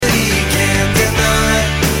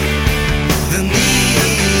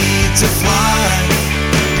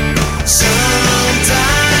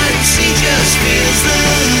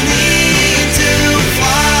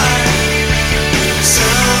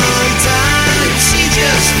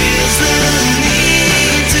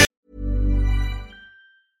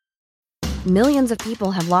Millions of people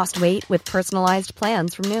have lost weight with personalized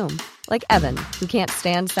plans from Noom. Like Evan, who can't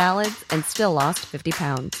stand salads and still lost 50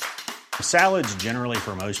 pounds. Salads generally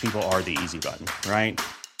for most people are the easy button, right?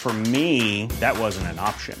 For me, that wasn't an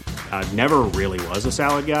option. I never really was a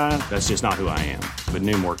salad guy. That's just not who I am. But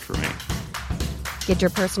Noom worked for me. Get your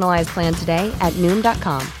personalized plan today at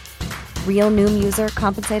Noom.com. Real Noom user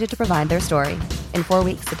compensated to provide their story. In 4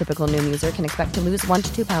 weeks, the typical Noom user can expect to lose 1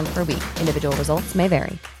 to 2 pounds per week. Individual results may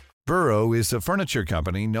vary. Burrow is a furniture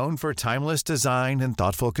company known for timeless design and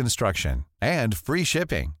thoughtful construction, and free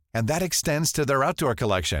shipping, and that extends to their outdoor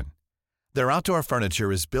collection. Their outdoor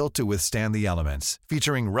furniture is built to withstand the elements,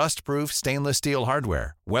 featuring rust-proof stainless steel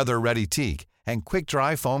hardware, weather-ready teak, and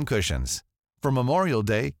quick-dry foam cushions. For Memorial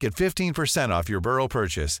Day, get 15% off your Burrow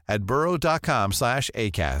purchase at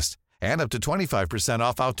burrow.com/acast, and up to 25%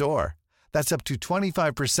 off outdoor. That's up to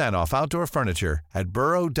 25% off outdoor furniture at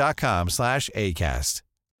burrow.com/acast.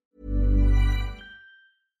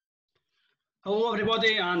 Hello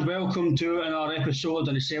everybody and welcome to another episode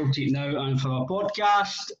of the Celtic Now and For Our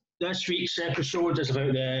podcast. This week's episode is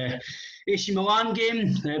about the AC Milan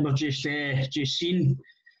game that we've just seen.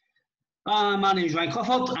 My name is Ryan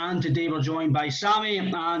Clifford and today we're joined by Sammy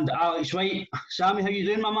and Alex White. Sammy, how you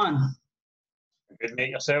doing, my man? Good,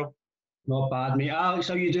 mate. Yourself? Not bad, mate. Alex,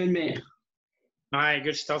 how you doing, mate? Aye,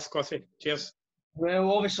 good stuff, Cliffy. Cheers.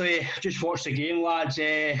 Well, obviously, just watched the game, lads.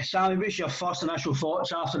 Sammy, what's your first initial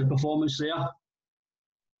thoughts after the performance there?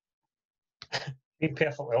 To be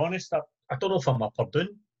perfectly honest, I don't know if I'm up or down.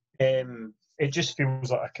 It just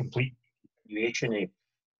feels like a complete continuation of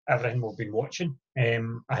everything we've been watching. I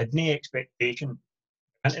had no expectation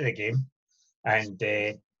into the game, and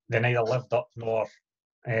they neither lived up nor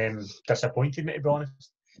disappointed me, to be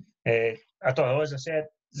honest. I don't know, as I said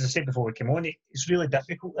before we came on, it's really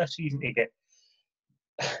difficult this season to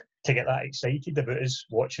get that excited about us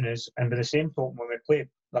watching us, and by the same token, when we play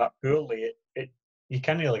that poorly, you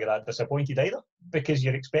can't really get that disappointed either because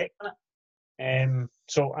you're expecting it.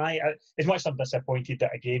 So I as much as I'm disappointed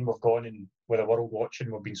that again we've gone and with the world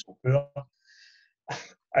watching we've been so poor,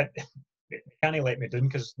 it can't let me down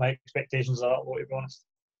because my expectations are that low, to be honest.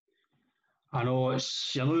 I know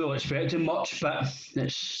you're not really expecting much, but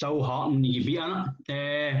it's still heartening when you beat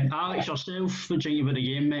it. Alex, yourself, what do you think about the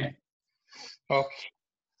game, mate? Oh,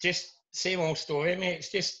 just same old story, mate.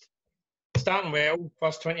 It's just starting well,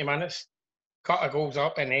 first 20 minutes, cut the goals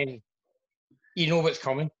up, and then you know what's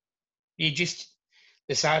coming. The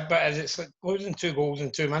sad bit is it's like losing 2 goals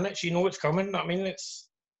in 2 minutes. You know what's coming. I mean,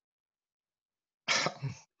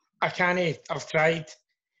 I've tried,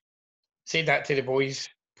 said that to the boys,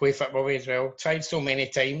 play football with as well, tried so many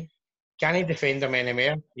times, can't defend them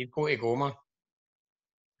anymore. You've got to go, man.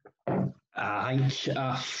 I think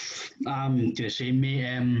I'm the same,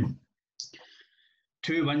 mate.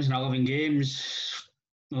 2 wins in 11 games,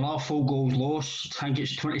 a lot of 4 goals lost. I think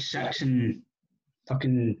it's 26 and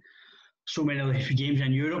fucking so many games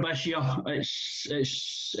in Europe this year.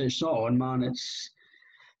 It's not on, man. It's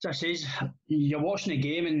as I says, you're watching the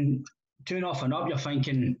game and 2-0 up, you're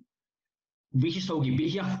thinking we can still get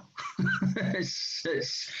beat here.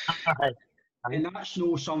 And that's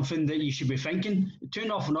not something that you should be thinking.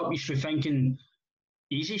 2-0 up, you should be thinking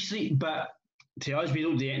easy sleep, but to us, we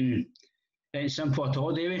don't do it in simple at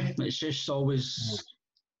all, do we? It's just always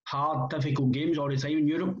hard, difficult games all the time in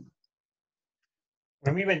Europe.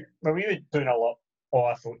 When we went 2-0 up, all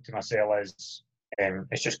I thought to myself is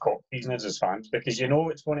it's just caught teasing us as fans because you know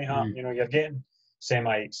it's going to happen. You know, you're getting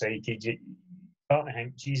semi-excited. You're starting to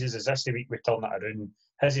think, Jesus, is this the week we turn it around?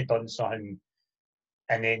 Has he done something?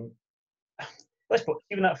 And then,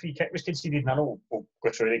 even that free kick was conceded, and I know we'll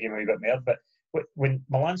go through the game a wee bit more, but when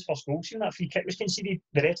Milan's first goal, seeing that free kick was conceded,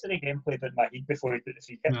 the rest of the game played in my head before he put the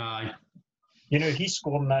free kick. Aye. You know, he's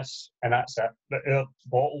scoring this, and that's it. But our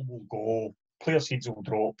bottle will go, players' heads will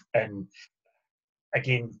drop, and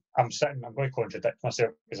again, I'm going to contradict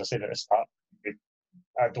myself because I said at the start,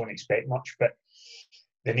 I don't expect much, but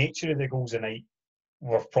the nature of the goals tonight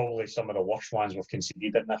were probably some of the worst ones we've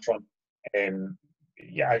conceded in this run.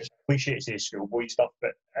 It's cliche to say schoolboy stuff,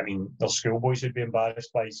 but I mean, there's schoolboys who'd be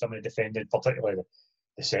embarrassed by some of the defending, particularly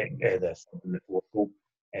the second, the fourth goal.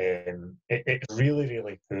 It's really,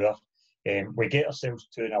 really poor. We get ourselves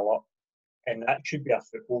 2-0 up, and that should be a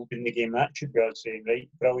football in the game. That should be us saying, right,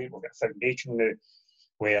 brilliant, we've got a foundation now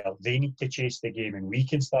where they need to chase the game and we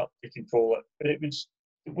can start to control it. But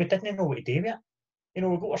we didn't know what to do with it. You know,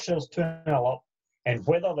 we got ourselves 2-0 up, and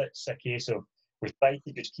whether that's a case of we try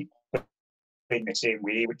to just keep playing the same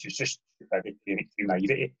way, which is just stupidity and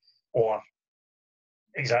naivety, or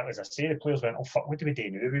exactly as I say, the players went, oh fuck, what do we do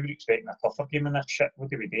now? We were expecting a tougher game in this shit, what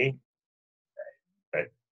do we do? But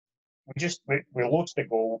we lost the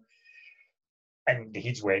goal, and the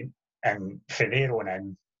Heeds went, and for there on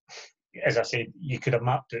in, as I said, you could have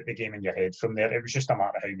mapped out the game in your head from there. It was just a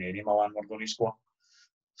matter of how many Milan were going to score.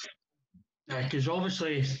 Because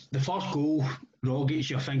obviously the first goal, Rogic,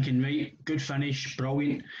 you're thinking, right, good finish,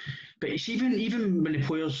 brilliant. But it's even when the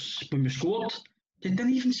players, when we scored, they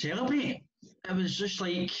didn't even celebrate. It was just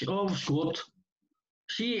like, oh, we've scored.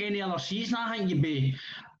 See, any other season, I think you'd be,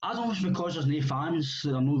 I don't know if it's because there's no fans,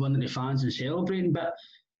 they're not running the fans and celebrating, but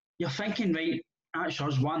you're thinking, right, that's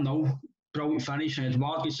us, 1-0, brilliant finish, and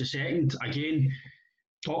Edouard gets the second, again,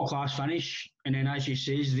 top class finish, and then as you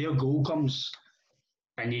says, their goal comes,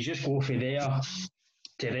 and you just go from there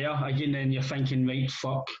to there again, and you're thinking, right,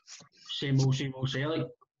 fuck, same old Celtic.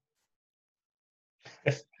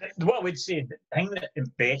 What I would say, the thing that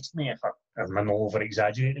impressed me, if I'm over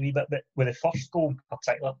exaggerating a wee bit, but with the first goal in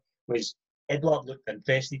particular, was Edouard looked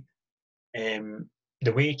interested.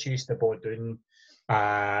 The way he chased the ball down,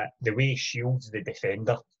 the way he shields the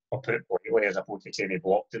defender, or put it politely, as opposed to saying he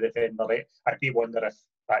blocked the defender, right? I do wonder if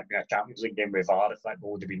that had been a Champions League game with VAR, if that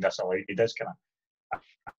goal would have been disallowed. He does kind of,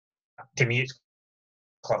 to me, it's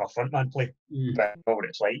clever frontman play, but I know what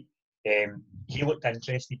it's like. He looked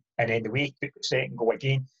interested, and then the way he took the second goal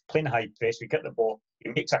again, playing high press, we get the ball, he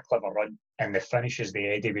makes a clever run, and the finish is the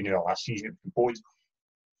Eddie we knew last season. It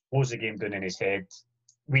blows the game down in his head.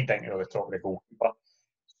 We didn't know the top of the goalkeeper.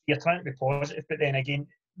 You're trying to be positive, but then again,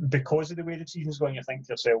 because of the way the season's going, you think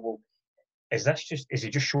to yourself, well, is he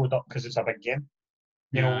just showed up because it's a big game?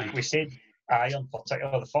 You know, we said Ajer in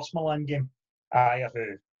particular, the first Milan game, Ajer,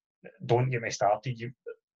 who, don't get me started, you've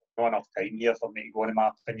not enough time here for me to go into my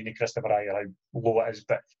opinion of Christopher Ajer, how low it is,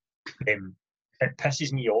 but it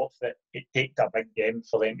pisses me off that it takes a big game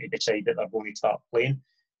for them to decide that they're going to start playing.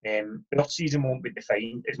 Their season won't be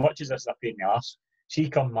defined, as much as this is a pain in the arse. See,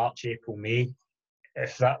 come March, April, May,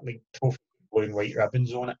 if that league trophy blue and white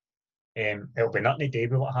ribbons on it, it'll be nothing to do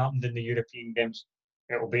with what happened in the European games.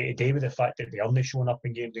 It'll be to do with the fact that they're only showing up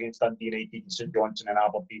in games against Dundee United and St Johnstone and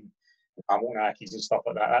Aberdeen, Hamilton Accies and stuff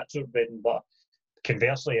like that. That's their bread and butter.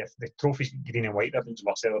 Conversely, if the trophies green and white ribbons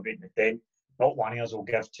were celebrating it then, not one of us will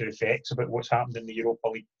give two fecks about what's happened in the Europa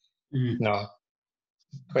League. No.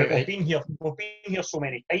 But we've been here so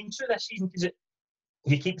many times through this season because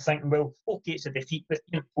you keep thinking, well, okay, it's a defeat, but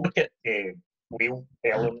look at Wales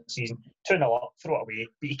earlier in the season, 2-0 up, throw it away,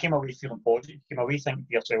 but you came away feeling positive, you came away thinking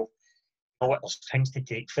to yourself, you know what, there's things to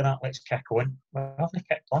take for that, let's kick on. Well, I haven't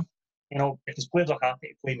kicked on. You know, because players are happy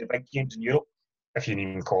to play in the big games in Europe, if you can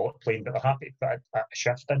even call it playing, but they're happy to put a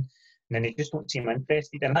shift in, and then they just don't seem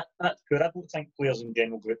interested, and that's poor. I don't think players in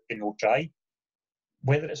general group can all try.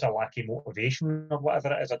 Whether it's a lack of motivation or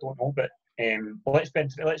whatever it is, I don't know, but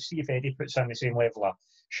let's see if Eddie puts in the same level of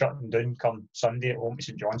shutting down come Sunday at home to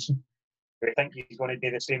St Johnstone. Do you think he's going to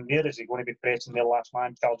do the same there? Is he going to be pressing their last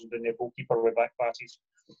man, charging down their goalkeeper with back passes?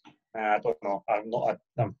 I don't know. I'm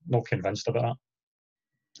not convinced about that.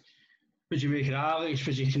 Would you make it, Alex?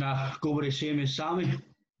 Would you kind of go with the same as Sammy?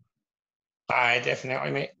 Aye, definitely,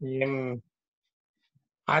 mate.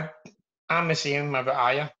 I'm the same about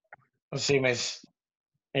Ajer. The same as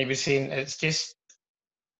he was saying. It's just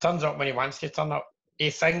turns up when he wants to turn up. He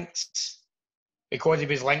thinks because he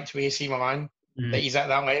was linked with AC Milan that he's at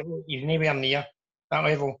that level. He's nowhere near that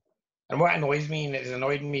level. And what annoys me, and it's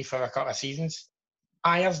annoyed me for a couple of seasons,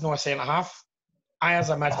 Ajer's not a centre half. Ajer's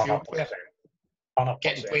a midfield player.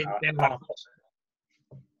 Getting played centre half.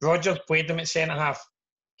 Rodgers played them at centre half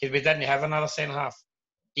because we didn't have another centre half.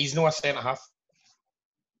 He's not a centre half.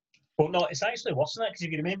 Well, no, it's actually worse than that because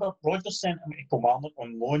if you remember, Rodgers sent him to Kilmarnock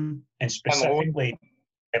on loan and specifically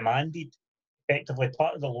demanded, effectively,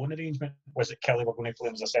 part of the loan arrangement was that Kelly were going to play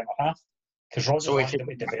him as a centre half because Rodgers wanted him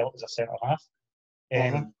to develop as a centre half.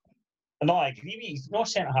 No, I agree with you. He's not a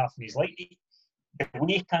centre half and he's like, when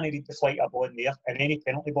he can't read the flight of ball in there in any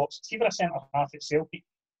penalty box, see for a centre half at Celtic,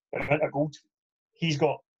 the amount of goals he's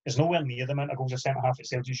got is nowhere near the amount of goals a centre half at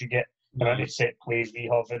Celtic should get, the amount of set plays we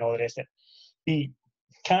have and all the rest of it. He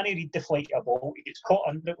can't read the flight of the ball. He gets caught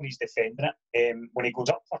under it when he's defending it. When he goes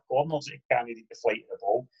up for corners, he can't read the flight of the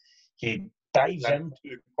ball. He dives in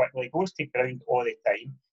too quickly, goes to ground all the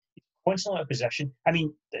time. He's constantly out of position. I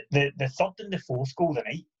mean, the third and the fourth goal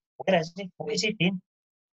tonight, where is he? What is he doing?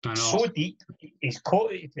 So deep, he's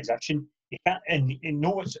caught out of position. He can't, and he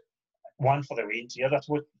knows one for the range. The other,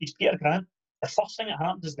 he's Peter Grant. The first thing that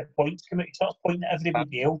happens is the points come out. He starts pointing at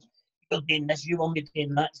everybody else. You're doing this, you want me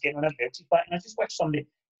doing that. He's getting on their bets back. And I just wish somebody,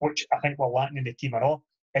 which I think we're lacking in the team and all,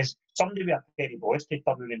 is somebody with a petty voice to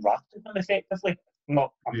turn around and rattle them effectively. I'm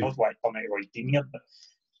not like turning to Roy Keane here, but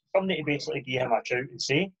somebody to basically give him a shout and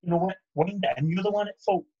say, you know what, wind it in, you're the one at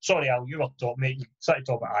fault. Sorry, Al, you were talking, mate. You started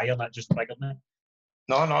talking about Iron, that just triggered me.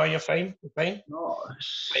 No, you're fine. You're fine. No,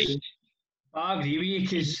 I agree with you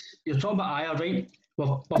because you're talking about Ayer, right? We've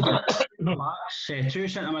got two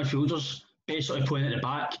centre midfielders basically playing at the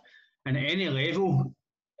back, and at any level,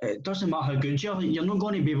 it doesn't matter how good you're not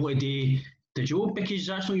going to be able to do the job because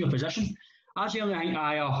that's not your position. I certainly think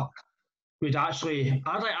Ayer would actually,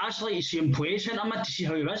 I'd actually like to see him play centre mid to see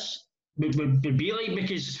how he is. Would be like,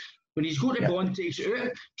 because when he's got the ball and takes it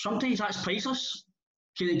out, sometimes that's priceless.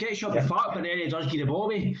 Because it gets you up the flat, but then he does get the ball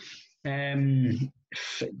away.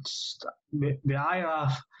 With Ayer,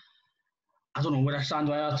 I don't know where I stand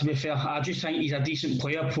with Ayer, to be fair. I just think he's a decent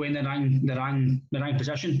player playing the wrong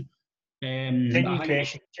position.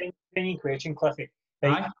 Genuine question, Cliffy.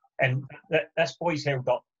 Right? And this boy's held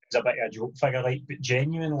up as a bit of a joke figure, right? But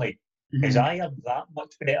genuinely, is Ayer that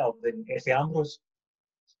much better than Efe Ambrose?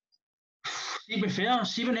 To be fair,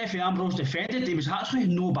 see when Efe Ambrose defended, he was actually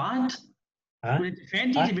no bad. When he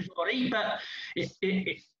defended, he was alright, but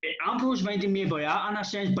Ambrose reminded me of Boyata in a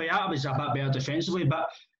sense. Boyata was a bit better defensively, but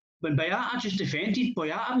when Boyata just defended,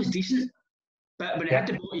 Boyata was decent. But when he had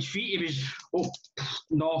the ball at his feet, he was,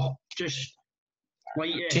 just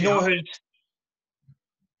like... Do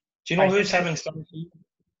you know who's having some season?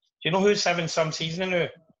 Do you know who's having some season now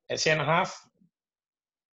at centre half?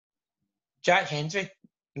 Jack Hendry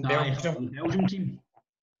in Belgium team.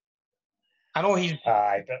 I know he's...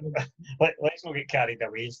 Aye, but let's not get carried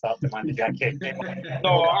away and start demanding Jack Hendry.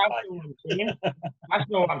 No, that's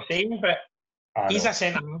not what I'm saying, but he's a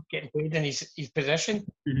centre half getting played in his position.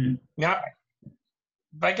 Mm-hmm. Yeah,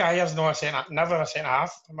 Big Ayer's not a centre, never a centre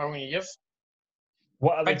half in a million years.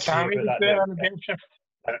 What I would say about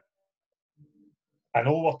that, I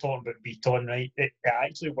know we're talking about Beaton, right? It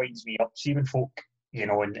actually winds me up. See when folk, in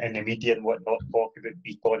the media and whatnot, talk about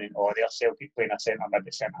Beaton and they're Celtic playing a centre mid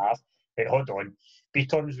at centre half. But hold on,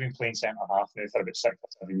 Beaton's been playing centre half now for about 6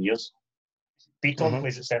 or 7 years. Beaton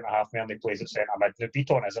plays at centre half now, and he plays at centre mid. Now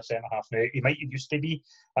Beaton is a centre half now. He might have used to be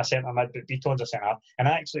a centre mid, but Beaton's a centre half. And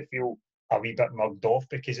I actually feel a wee bit mugged off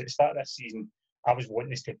because at the start of this season, I was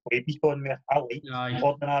wanting us to play Beaton there. I like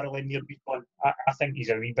ordinarily near Beaton. I think he's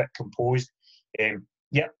a wee bit composed.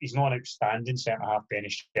 He's not an outstanding centre half by any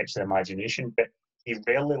stretch of the imagination, but he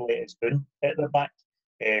rarely let us down at the back.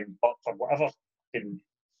 But for whatever can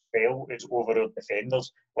fail is over our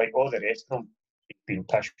defenders, like all the rest of them, he's been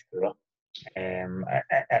pish poor. And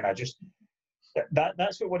I just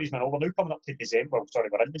that's what worries me. We're now coming up to December. Sorry,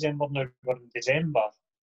 we're in December now. We're in December,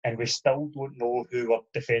 and we still don't know who our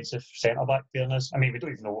defensive centre back pairing is. I mean, we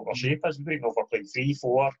don't even know what our shape is. We don't even know if we're playing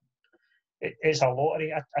 3-4. It's a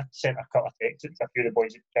lottery. I sent a couple of texts to a few of the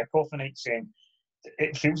boys at kick-off tonight saying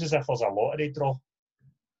it feels as if there's a lottery draw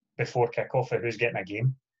before kick-off of who's getting a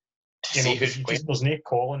game. There's no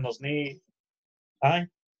calling, there's no... Aye.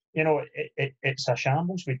 It's a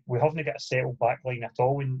shambles. We haven't got a settled back line at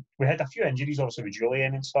all. We had a few injuries, obviously, with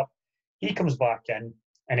Julian and stuff. He comes back in,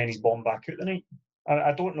 and then he's bombed back out tonight.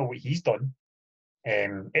 I don't know what he's done,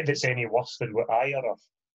 if it's any worse than what Ayer or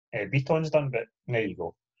Beaton's done, but there you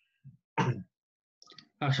go.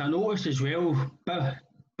 As I noticed as well,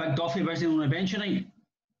 Big Duffy wasn't on the bench tonight.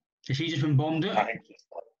 Has he just been bombed out? I think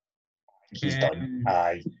he's done.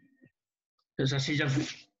 Aye. As I said,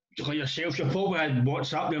 like yourself, you've probably had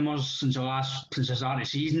WhatsApp rumours since the start of the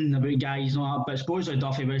season about guys and all that, but I suppose like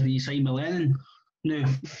Duffy wasn't he signed with Lennon? No.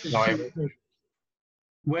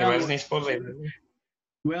 Well, wasn't he supposedly?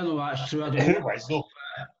 Well, no, that's true. I don't know. Who was though?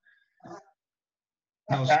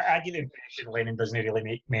 I get the impression Lennon doesn't really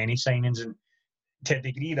make many signings, and to a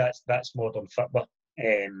degree that's modern football.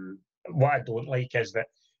 What I don't like is that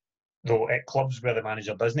though at clubs where the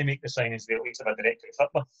manager doesn't make the signings, they at least have a director of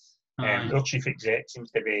football. Our chief exec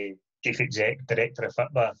seems to be chief exec, director of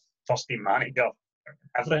football, first team manager,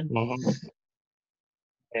 everything.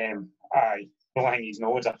 I don't think his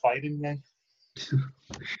nose are firing then.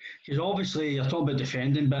 Because obviously you're talking about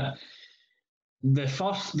defending, but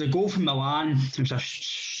the goal from Milan was a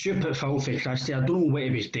stupid foul for Christie. I don't know what he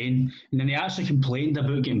was doing, and then he actually complained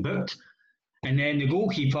about getting booked. And then the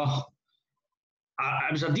goalkeeper,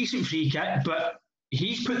 it was a decent free kick, but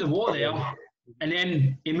he's put the ball there, and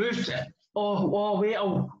then he moved it. Oh wait,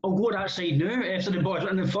 I'll go that side now after the ball's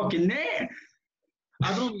in the fucking net.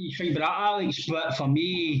 I don't know what you think about that, Alex, but for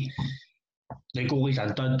me, the goalie's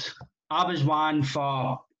a dud. I was one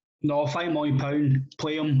for £5 million,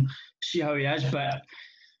 play him, see how he is, but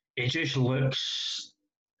he just looks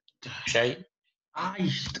shite. Aye,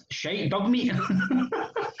 shite, dog meat.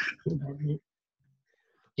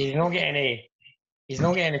 He's not getting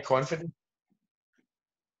any confidence.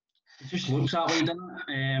 It just looks that way,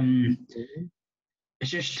 doesn't it? It's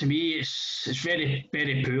just, to me, it's very,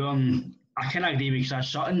 very poor. And I kind of agree with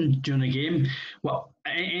Sutton during the game. Well,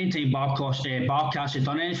 anytime Barkas had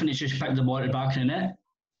done anything, it's just picked the ball at the back of the net.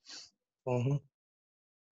 Mm-hmm.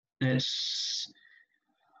 It's,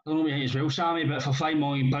 I don't know what you think as well, Sammy, but for £5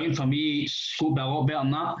 million, for me, it's got to be a lot better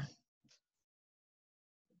than that.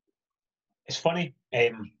 It's funny,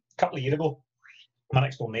 a couple of years ago, my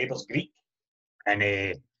next door neighbour's Greek, and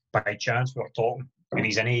by chance we were talking, and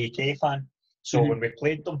he's an AEK fan. So when we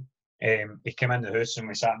played them, he came in the house and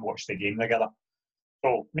we sat and watched the game together.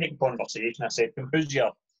 So making conversation, I said to him, who's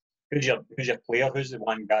your player? Who's the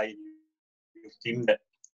one guy in your team that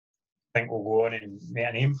you think will go on and make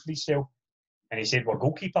a name for himself? And he said, well,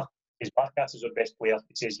 goalkeeper. His Barkas is our best player.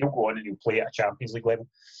 He says he'll go on and he'll play at a Champions League level.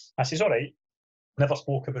 I says, all right. Never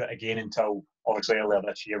spoke about it again until obviously earlier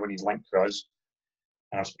this year when he's linked to us.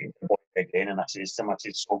 And I was speaking to the boy again, and I says to him,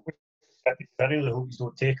 so I really hope you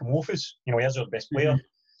don't take him off us. You know, he is our best player.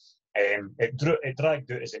 It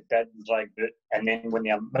dragged out as it did, and then when the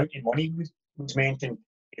amount of money was mentioned,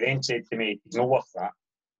 he then said to me, he's not worth that.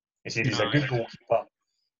 He said he's a good goalkeeper,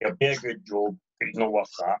 he'll do a good job, but he's not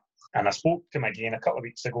worth that. And I spoke to him again a couple of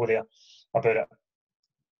weeks ago there about it.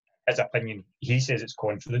 His opinion, he says it's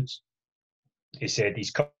confidence. He said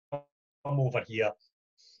he's come over here,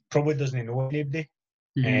 probably doesn't know anybody.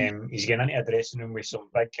 He's getting into a dressing room with some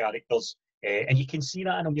big characters, and you can see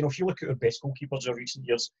that in him. You know, if you look at our best goalkeepers of recent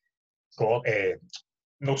years,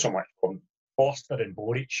 not so much Foster and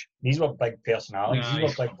Boric. These were big personalities.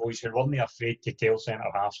 These were big boys who weren't afraid to tell centre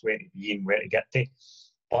halves where to be and where to get to.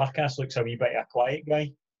 Barkas looks a wee bit of a quiet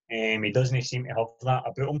guy. He doesn't seem to have that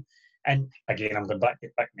about him. And again, I'm going back to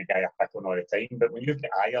picking the guy I pick on all the time, but when you've got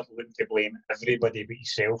Ajer looking to blame everybody but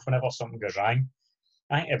yourself whenever something goes wrong,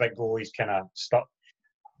 I think a big goal he's kind of stuck.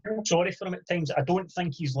 I'm sorry for him at times. I don't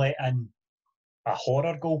think he's let in a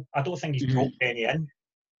horror goal. I don't think he's dropped any in.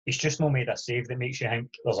 He's just not made a save that makes you think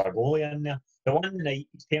there's a goalie in there. The one night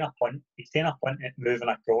he's taken a punt at moving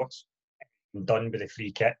across and done with a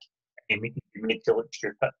free kick, and he made to look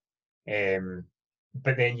stupid.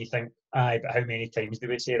 But then you think, but how many times do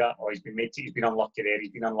we say that? Oh, he's been unlucky there,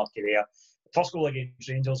 The first goal against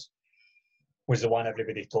Rangers was the one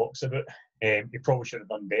everybody talks about. He probably should have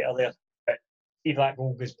done better there. But if that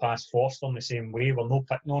goal goes past Foster in the same way, we're not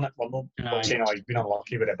picking on it. We're not saying, he's been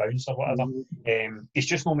unlucky with a bounce or whatever. He's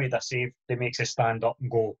just not made a save that makes us stand up and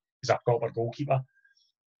go, he's a proper goalkeeper.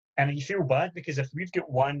 And you feel bad because if we've got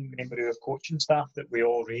one member of coaching staff that we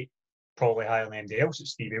all rate probably higher than anybody else,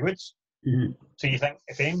 it's Stevie Woods. So you think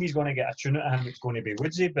if anybody's going to get a tune at him, it's going to be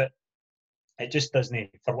Woodsy, but it just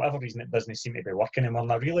doesn't, for whatever reason, it doesn't seem to be working. And we're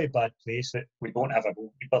in a really bad place that we don't have a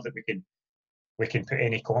goalkeeper that we can put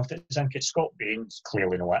any confidence in, because Scott Bain's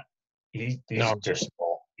clearly not it.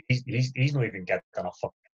 He's not even good enough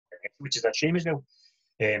for it, which is a shame as well.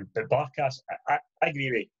 But Barkas, I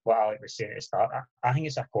agree with what Alec was saying at the start. I think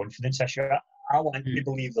it's a confidence issue. I want to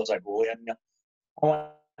believe there's a goalie in there. I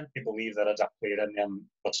want to believe there is a player in there and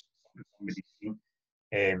there's somebody's team.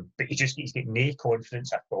 But he's got no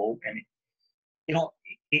confidence at all. And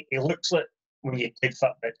it looks like when you played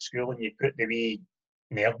football at school and you put the wee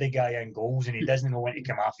nerdy guy in goals and he doesn't know when to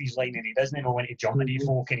come off his line and he doesn't know when to jump into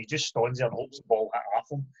folk and he just stands there and hopes the ball hit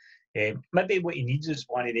off him. Maybe what he needs is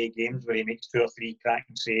one of the games where he makes 2 or 3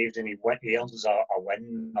 cracking saves and he earns a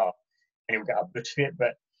win and he'll get a boost for it.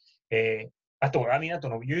 But I don't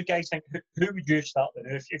know what you guys think. Who would you start with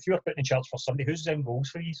now? If you were putting in charge for somebody, who's in goals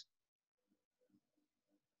for you?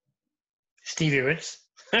 Stevie Woods.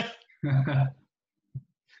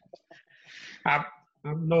 I've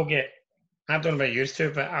not get, I don't know about you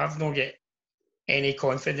two, but I've not get any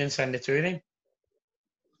confidence in the two of them.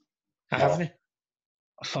 I haven't.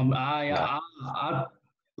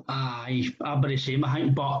 I'd be the same, I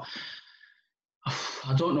think, but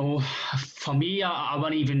I don't know. For me, I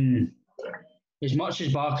wouldn't even, as much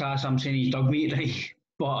as Barkas, I'm saying he's dug meat, right?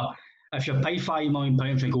 But if you're paid £5 million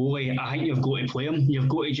for goalie, I think you've got to play him. You've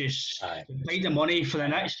got to just pay the money for the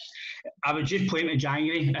next. I would just play him in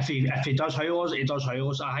January. If he does howlers, he does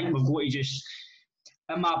howlers. I think we've got to just,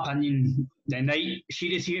 in my opinion, the night, see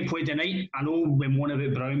the team played tonight. I know we moan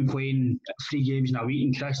about Brown playing 3 games in a week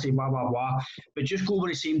and Christie, blah, blah, blah. But just go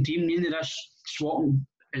with the same team. None of this swapping,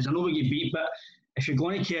 as I know we get beat, but if you're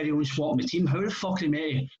going to carry on swapping the team, how the fuck are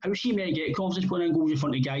how's he meant to get confidence playing in goals in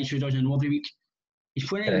front of guys who doesn't know every week? He's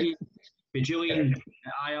playing in games with Julian,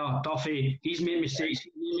 Ajer, Duffy. He's made mistakes.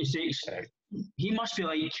 He must be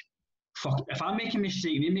like, fuck, if I make a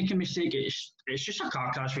mistake, they make a mistake, it's just a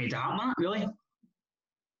car crash for you to happen, really.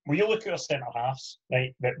 Well, you look at our centre halves,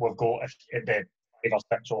 right, that we've got at the 5 or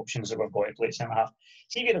 6 options that we've got to play at centre half.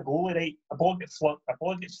 See if you're a goalie, right? A ball gets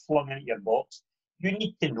flung into your box. You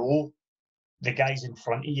need to know the guys in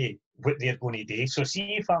front of you, what they're going to do. So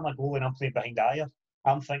see if I'm a goalie and I'm playing behind Ajer,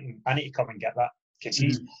 I'm thinking, I need to come and get that, because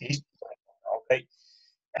he's right.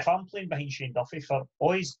 If I'm playing behind Shane Duffy, for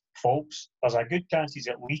all his faults, there's a good chance he's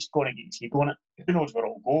at least going to get his head on it. Who knows where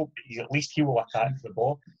it'll go, but he will attack the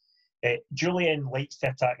ball. Julian likes to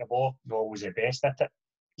attack the ball, not always the best at it.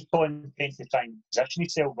 He's tends to try and position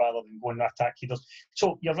himself rather than going to attack headers.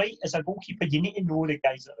 So you're right, as a goalkeeper, you need to know the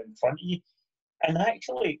guys that are in front of you. And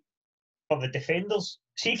actually, for the defenders,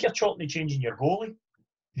 see if you're chopping and changing your goalie,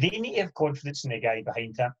 they need to have confidence in the guy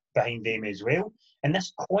behind them as well. And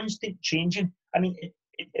this constant changing, I mean,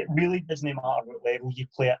 it really doesn't matter what level you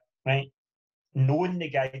play at, right? Knowing the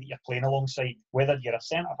guy that you're playing alongside, whether you're a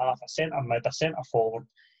centre half, a centre mid, a centre forward,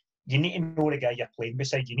 you need to know the guy you're playing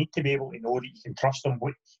beside. You need to be able to know that you can trust him,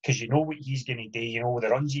 because you know what he's going to do, you know the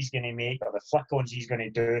runs he's going to make or the flick-ons he's going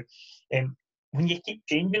to do. When you keep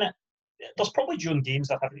changing it, there's probably during games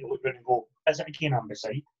that having to look around and go, is it again I'm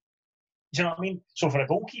beside? Do you know what I mean? So for a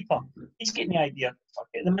goalkeeper, he's getting the idea,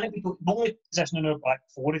 at the minute we don't, the only position in our back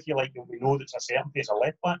four, if you like, we know that's a certain place, a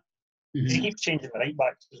left back. He keeps changing the right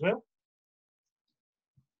backs as well.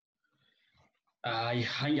 I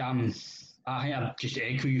think I'm just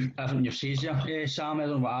echo everything you've said there, Sam. I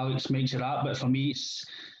don't know what Alex makes of that, but for me, it's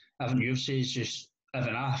everything you've said is just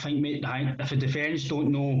everything. I think, mate, if the defence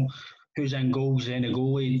don't know who's in goals, then the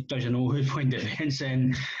goalie doesn't know who's playing defence,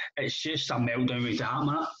 then it's just a meltdown with that,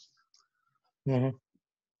 man.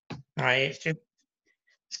 Aye,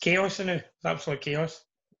 it's chaos in it. It's absolute chaos.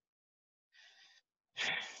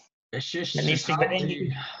 It's just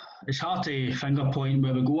it's hard to finger point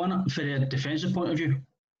where we go on it for the defensive point of view.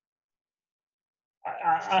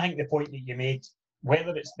 I think the point that you made,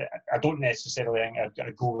 whether it's I don't necessarily think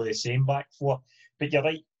I'd go with the same back four, but you're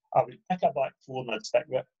right. I would pick a back four and I'd stick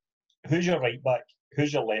with it. Who's your right back?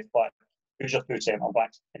 Who's your left back? Who's your two centre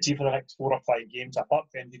backs? And see for the next 4 or 5 games, apart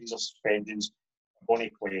from injuries or suspensions, going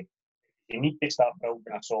to play. You need to start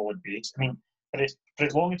building a solid base. I mean, for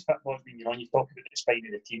as long as football's been going on, you talk about the spine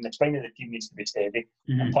of the team. The spine of the team needs to be steady,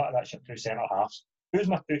 and part of that's your two centre halves. Who's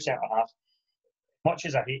my two centre halves? Much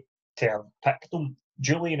as I hate to have picked them,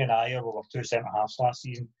 Julian and Ajer were our two centre halves last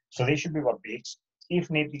season, so they should be our base. See if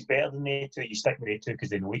nobody's better than they two, you stick with they two because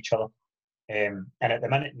they know each other. And at the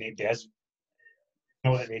minute, nobody is.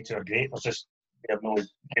 Know that they two are great. There's just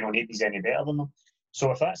nobody's any better than them. So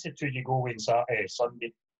if that's the two you go with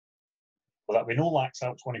Sunday, well, that we know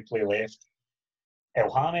Laxalt's going to play left.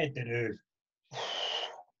 Elhamed,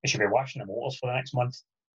 he should be washing the motors for the next month.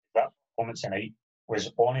 That performance tonight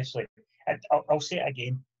was honestly, I'll say it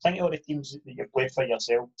again, think of all the teams that you've played for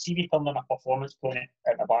yourself. See if you turn in a performance playing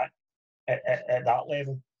at the back at that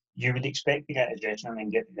level, you would expect to get a dressing room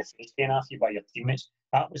and get the face taken off you by your teammates.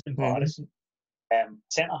 That was embarrassing.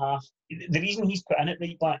 Centre half, the reason he's put in at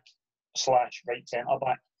right back / right centre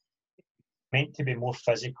back, meant to be more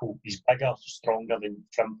physical. He's bigger, stronger than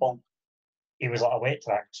Frimpong. He was like a wet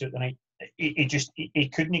tracksuit tonight. He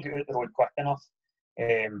couldn't get out the road quick enough.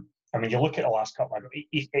 I mean, you look at the last couple of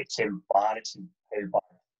it's embarrassing how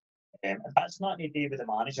bad. That's not to do with the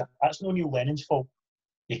manager. That's no Neil Lennon's fault.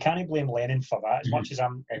 You can't blame Lennon for that. As much as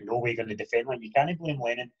I'm in no way going to defend him, you can't blame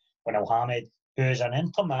Lennon when Elhamed, who is an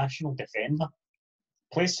international defender,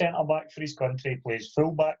 plays centre back for his country, plays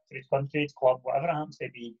full back for his country, his club, whatever it happens to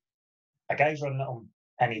be. A guy's running at him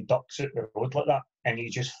and he ducks out the road like that and he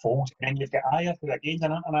just folds. And then you've got Ajer, who again's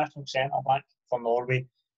an international centre back for Norway,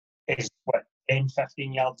 is 10,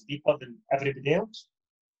 15 yards deeper than everybody else.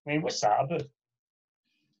 I mean, what's that about?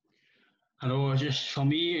 I know, for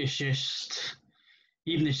me, it's just,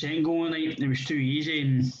 even the second goal tonight, it was too easy.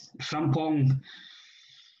 And Frimpong,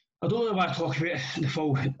 I don't really want to talk about the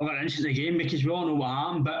full instance of the game because we all know what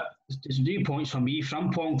happened, but there's 3 points for me.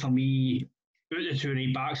 Frimpong, for me, out of the two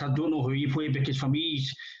right backs, I don't know who he played because for me,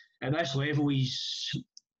 at this level, he's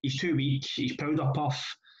too weak. He's powder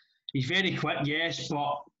puff. He's very quick, yes,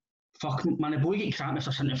 but fuck, man, the boy get cramped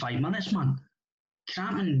after 75 minutes, man.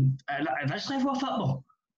 Cramping at this level of football.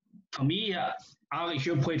 For me, Alex,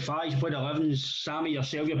 you played 5s, you played 11s. Sammy,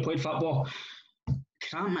 yourself, you played football.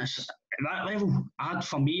 Cramping at that level,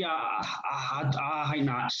 for me, I think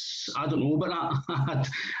that's, I don't know about that.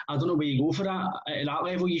 I don't know where you go for that. At that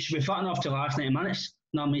level, you should be fit enough to last 90 minutes,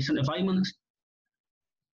 not 75 minutes.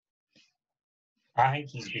 I think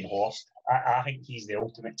he's been horsed. I think he's the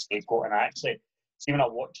ultimate scapegoat. And actually, see, when I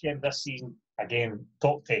watched him this season, again,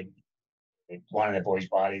 talked to one of the boys,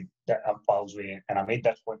 Barry, that I'm pals with, and I made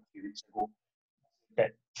this point a few weeks ago,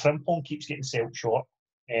 that Frimpong keeps getting sold short.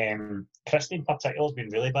 Christie in particular has been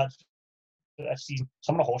really bad this season.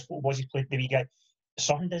 Some of the hospital boys he's played, the wee guy.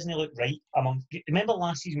 Something doesn't look right among. Remember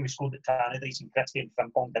last season we scored at Tannadice and Christie and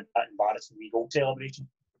Frimpong did that embarrassing wee goal celebration?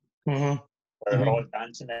 Mm-hmm. Where they were all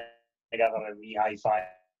dancing together and wee high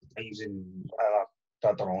fives and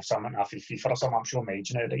I don't know, something after FIFA or something. I'm sure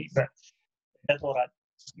Mage now, right? But they did all that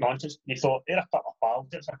nonsense. You thought they're a couple of pals,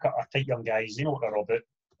 it's a couple of tight young guys, they know what they're all about.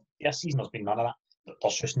 This season there's been none of that. But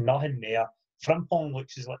there's just nothing there. Frimpong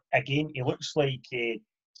looks as again, he looks like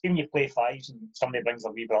when you play fives and somebody brings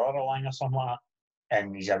their wee brother along or something like that.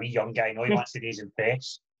 And he's a wee young guy, he wants to do his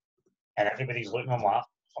best. And everybody's looking at him like,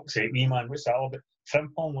 fuck's sake, wee man, what's that all about?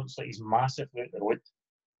 Frimpong looks like he's massively out the road.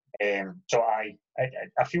 So I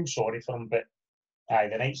feel sorry for him, but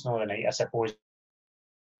the night's not the night, I suppose.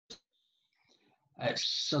 I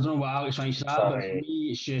don't know what Alex thinks of that, but for me,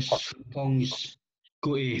 it's just Frimpong's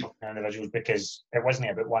got to individuals because it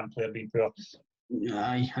wasn't about one player being poor.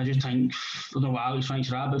 Aye, I just think, I don't know what Alex thinks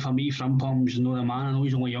of that, but for me, Frimpong's not a man. I know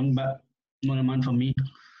he's only young, but not a man for me.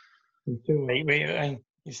 He's too lightweight, I think.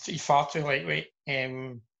 He's far too lightweight.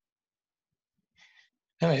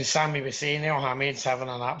 As Sammy was saying, El Hamid's having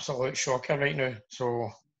an absolute shocker right now.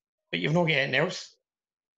 So, but you've not got anything else.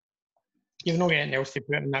 You've not got anything else to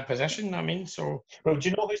put in that position. I mean, so. Well, do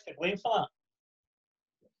you know who's to blame for that?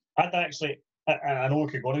 I'd actually, and I know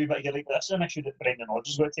we could go on a wee bit here, like this is an issue that Brendan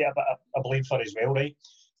Rodgers got to take a bit of blame for as well, right?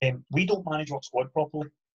 We don't manage our squad properly.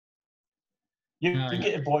 You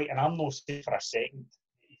get a boy, and I'm no saying for a second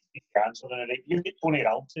he's cancer in it, right? You get Tony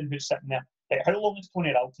Ralston who's sitting there. Like, how long has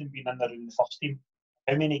Tony Ralston been in there in the first team?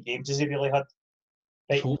 How many games has he really had?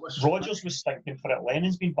 Like, Rodgers was stinking for it.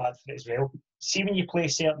 Lennon's been bad for it as well. See, when you play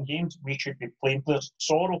certain games, we should be playing players.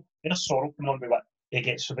 There's Sorrow coming on with what he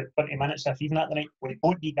gets about 20 minutes, if even at the night. We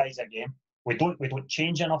don't give guys a game. We don't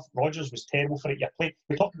change enough. Rodgers was terrible for it.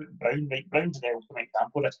 We talk about Brown, right? Brown's the ultimate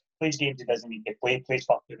example of this. Plays games he doesn't need to play, plays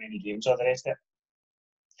far too many games or the rest of it.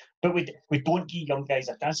 But we don't give young guys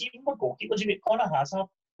a chance. Even with goalkeepers, you get Conor Hazard,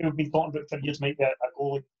 who we've been talking about for years, might be a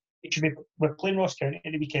goalie. It should be, we're playing Ross County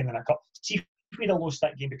at the weekend in a cup. See, if we'd have lost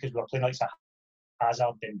that game because we were playing like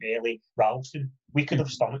Hazard, Dembele, Ralston, we could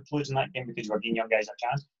have stomached losing that game because we're giving young guys a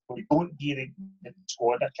chance. But we don't give the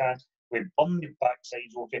squad a chance. We burn the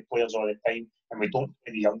backsides off the players all the time, and we don't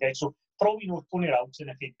play the young guys. So probably Tony Ralston,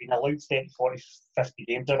 if he'd been allowed 30, 40, 50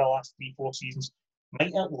 games over the last 3-4 seasons,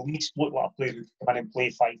 might at least look like a player who can come in and play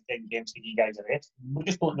 5-10 games to give guys a rest. We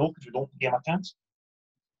just don't know because we don't give him a chance.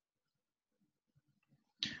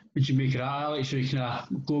 Would you make it Alex? We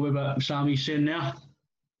can go with what Sammy's saying there.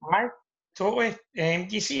 Aye, totally. Do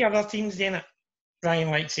you see other teams doing it? Ryan,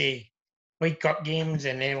 like say, League Cup games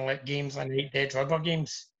and then like games like Dead Rubber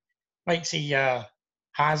games. Like say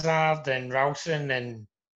Hazard and Ralston and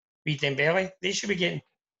Dembele. They should be getting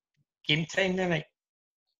game time tonight.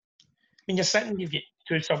 When you're sitting, you've got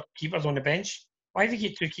two sub-keepers on the bench. Why have you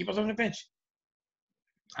got two keepers on the bench?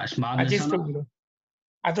 That's madness,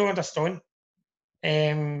 I don't understand.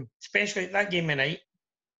 Especially that game tonight.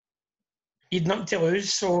 You'd nothing to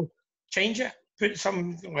lose, so change it. Put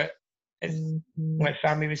some, like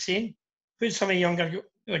Sammy was saying, put some of the younger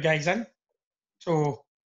guys in. So,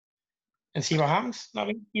 and see what happens. I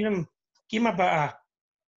mean, give them a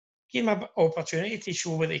bit of opportunity to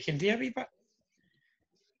show what they can do a wee bit.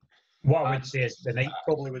 What I would say is the night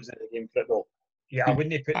probably was in the game for it though. Yeah, I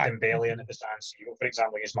wouldn't put Dembele in at the San Siro, for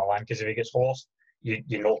example, against Milan, because if he gets lost, you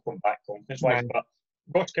knock him back confidence-wise. But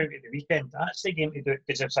Ross County at the weekend, that's the game to do it,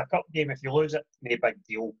 because it's a cup game. If you lose it, no big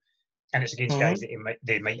deal. And it's against guys that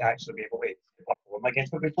they might actually be able to perform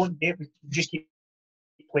against. But we don't do it. We just keep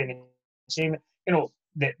playing the same. You know,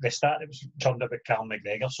 the stat that was turned about Carl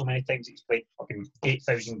McGregor so many times, he's played fucking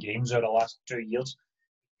 8,000 games over the last 2 years.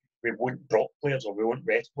 We won't drop players or we won't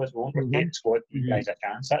rest players. We won't rotate the squad. You guys a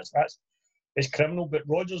chance. That's it's criminal. But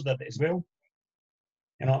Rodgers did it as well.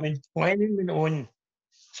 You know what I mean? Lennon went on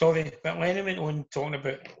talking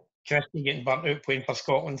about Christie getting burnt out playing for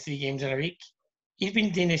Scotland 3 games in a week. He's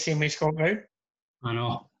been doing the same with Scott Brown. I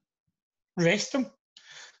know. Rest him.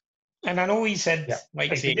 And I know he said,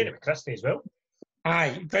 like, he did it with Christie as well. Aye,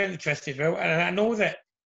 he did it with Christie as well. And I know that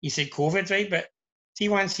he said COVID, right? But see,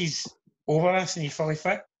 once he's over this and he's fully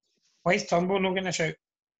fit, why is Turnbull not getting a shout?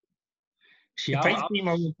 See, I've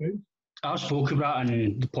spoken about that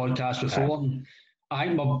in the podcast before. I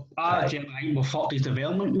think we're fucked his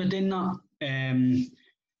development with doing that.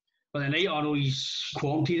 But the night I know he's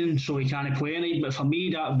quarantining, so he can't play tonight. But for me,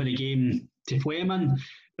 that would be the game to play him in.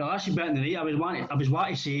 The last bit in the night, I was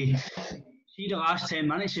wanting to say, see the last 10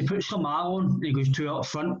 minutes, he puts Kamal on and he goes 2 up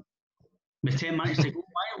front with 10 minutes to go.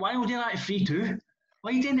 Why not do that at 3-2?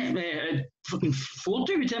 Why are you doing it fucking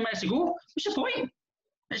 4-2 with 10 minutes to go? What's the point?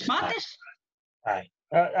 It's madness. Aye.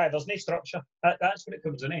 There's no structure. That's what it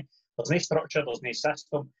comes in. There's no structure, there's no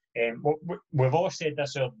system. We've all said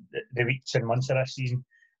this over the weeks and months of this season.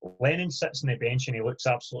 Lennon sits on the bench and he looks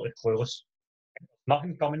absolutely clueless.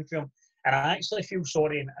 Nothing coming for him. And I actually feel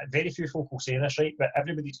sorry, and very few folk will say this, right? But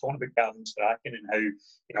everybody's talking about Gavin Strachan and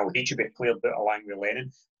how, he should be cleared out along with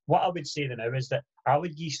Lennon. What I would say now is that I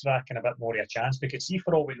would give Strachan a bit more of a chance, because see,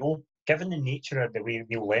 for all we know, given the nature of the way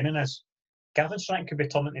Neil Lennon is, Gavin Strachan could be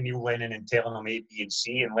turning to Neil Lennon and telling him A, B and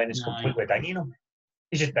C, and Lennon's completely dinging him.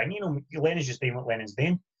 He's just dinging him. Lennon's just doing what Lennon's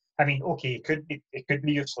doing. I mean, okay, it could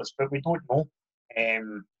be useless, but we don't know.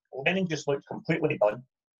 Lennon just looks completely done.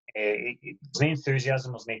 There's no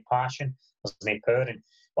enthusiasm, there's no passion, there's no power. And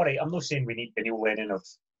all right, I'm not saying we need the Neil Lennon of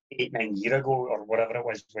 8-9 years ago or whatever it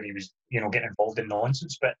was when he was, getting involved in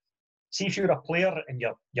nonsense. But see, if you're a player and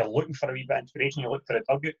you're looking for a wee bit of inspiration, you look for a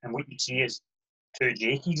dugout, and what you see is two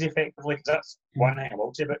Jakies effectively, because that's one thing I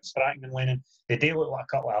will say about Strachan and Lennon. They do look like a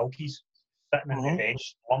couple of Alkies sitting on the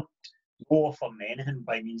bench, slumped, no offering anything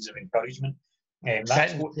by means of encouragement.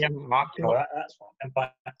 That's what that's what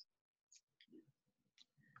impact.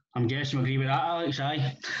 I'm guessing you agree with that, Alex,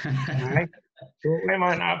 aye? Aye. Totally,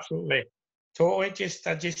 man, absolutely. Totally,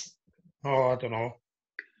 I don't know.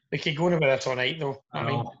 We could go on about this all night, though. I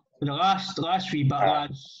mean, the last wee bit,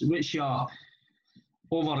 lads, what's your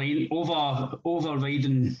overriding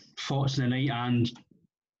thoughts in the night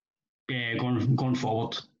and going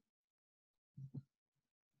forward?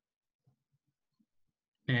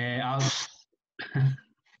 Alex?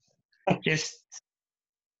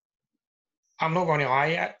 I'm not going to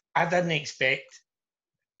lie, I didn't expect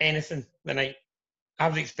anything the night. I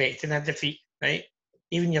was expecting a defeat, right?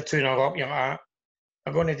 Even you're 2-0 up, you're like,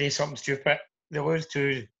 I'm going to do something stupid. They lose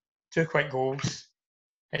two quick goals.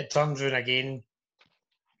 It turns around again.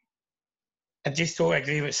 I just totally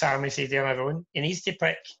agree with Sammy said earlier on. He needs to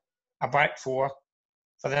pick a back four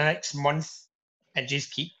for the next month and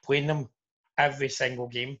just keep playing them every single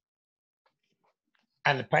game.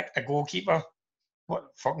 And pick a goalkeeper. What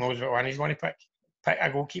fuck knows what one he's going to pick? Pick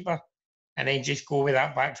a goalkeeper and then just go with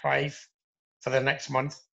that back five for the next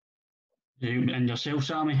month. And yourself,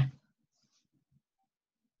 Sammy?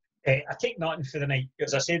 I take nothing for the night,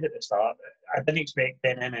 as I said at the start. I didn't expect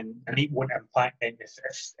anything, and it won't impact them. If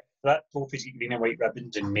that trophy's got green and white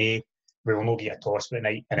ribbons in May, we will not get a toss for the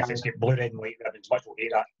night. And if it's got blue, red and white ribbons, much will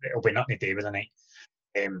hate that. It'll be nothing to do with the night.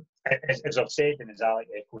 As I've said, and as Alec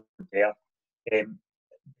echoed there,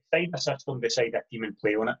 beside a system, beside a team and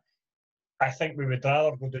play on it, I think we would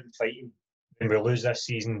rather go down fighting than we lose this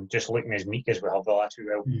season just looking as meek as we have the last few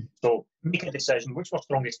while. So make a decision. Which our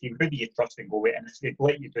strongest team? Who do you trust and go with? And if they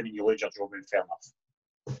let you down and you lose your job, then fair enough.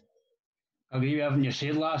 I agree with everything you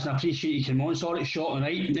said, lads, and I appreciate you coming on. Sorry it's short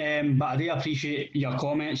tonight, but I do appreciate your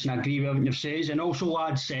comments and I agree with everything you've said. And also,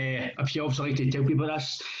 lads, if you obviously like to tell people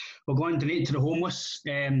this, we're going to donate to the homeless,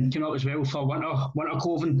 coming up as well for winter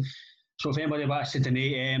clothing. So if anybody wants to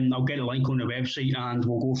donate, I'll get a link on the website and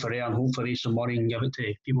we'll go for there and hopefully raise some money and give it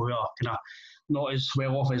to people who are kind of not as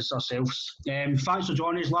well off as ourselves. Thanks for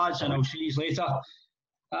joining us, lads, and I'll see you later.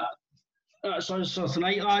 That's us for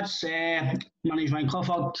tonight, lads. My name's Ryan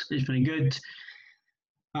Clifford. It's been good.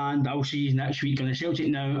 And I'll see you next week on the Celtic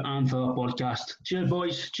Now and for the podcast. Cheers,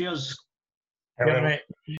 boys. Cheers. Yeah, mate.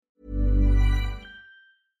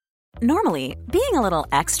 Normally, being a little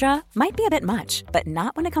extra might be a bit much, but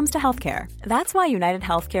not when it comes to healthcare. That's why United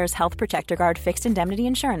Healthcare's Health Protector Guard fixed indemnity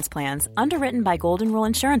insurance plans, underwritten by Golden Rule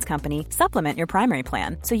Insurance Company, supplement your primary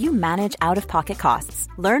plan so you manage out-of-pocket costs.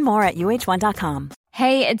 Learn more at uh1.com.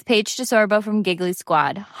 Hey, it's Paige DeSorbo from Giggly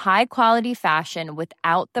Squad. High quality fashion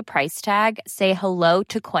without the price tag. Say hello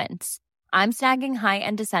to Quince. I'm snagging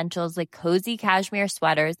high-end essentials like cozy cashmere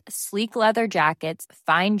sweaters, sleek leather jackets,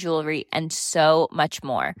 fine jewelry, and so much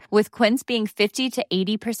more. With Quince being 50 to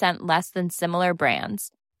 80% less than similar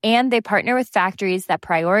brands. And they partner with factories that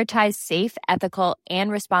prioritize safe, ethical, and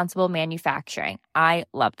responsible manufacturing. I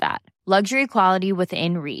love that. Luxury quality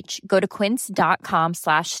within reach. Go to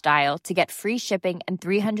quince.com/style to get free shipping and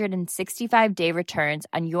 365-day returns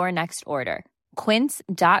on your next order.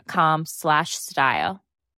 Quince.com/style.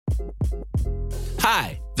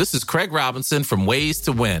 Hi, this is Craig Robinson from Ways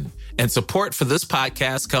to Win, and support for this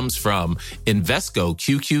podcast comes from Invesco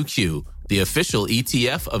QQQ, the official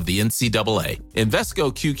ETF of the NCAA.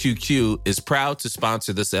 Invesco QQQ is proud to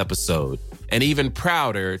sponsor this episode, and even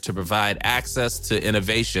prouder to provide access to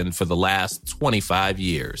innovation for the last 25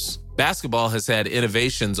 years. Basketball has had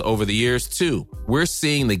innovations over the years, too. We're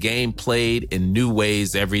seeing the game played in new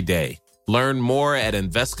ways every day. Learn more at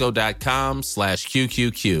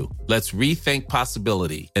Invesco.com/QQQ. Let's rethink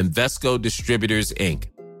possibility. Invesco Distributors, Inc.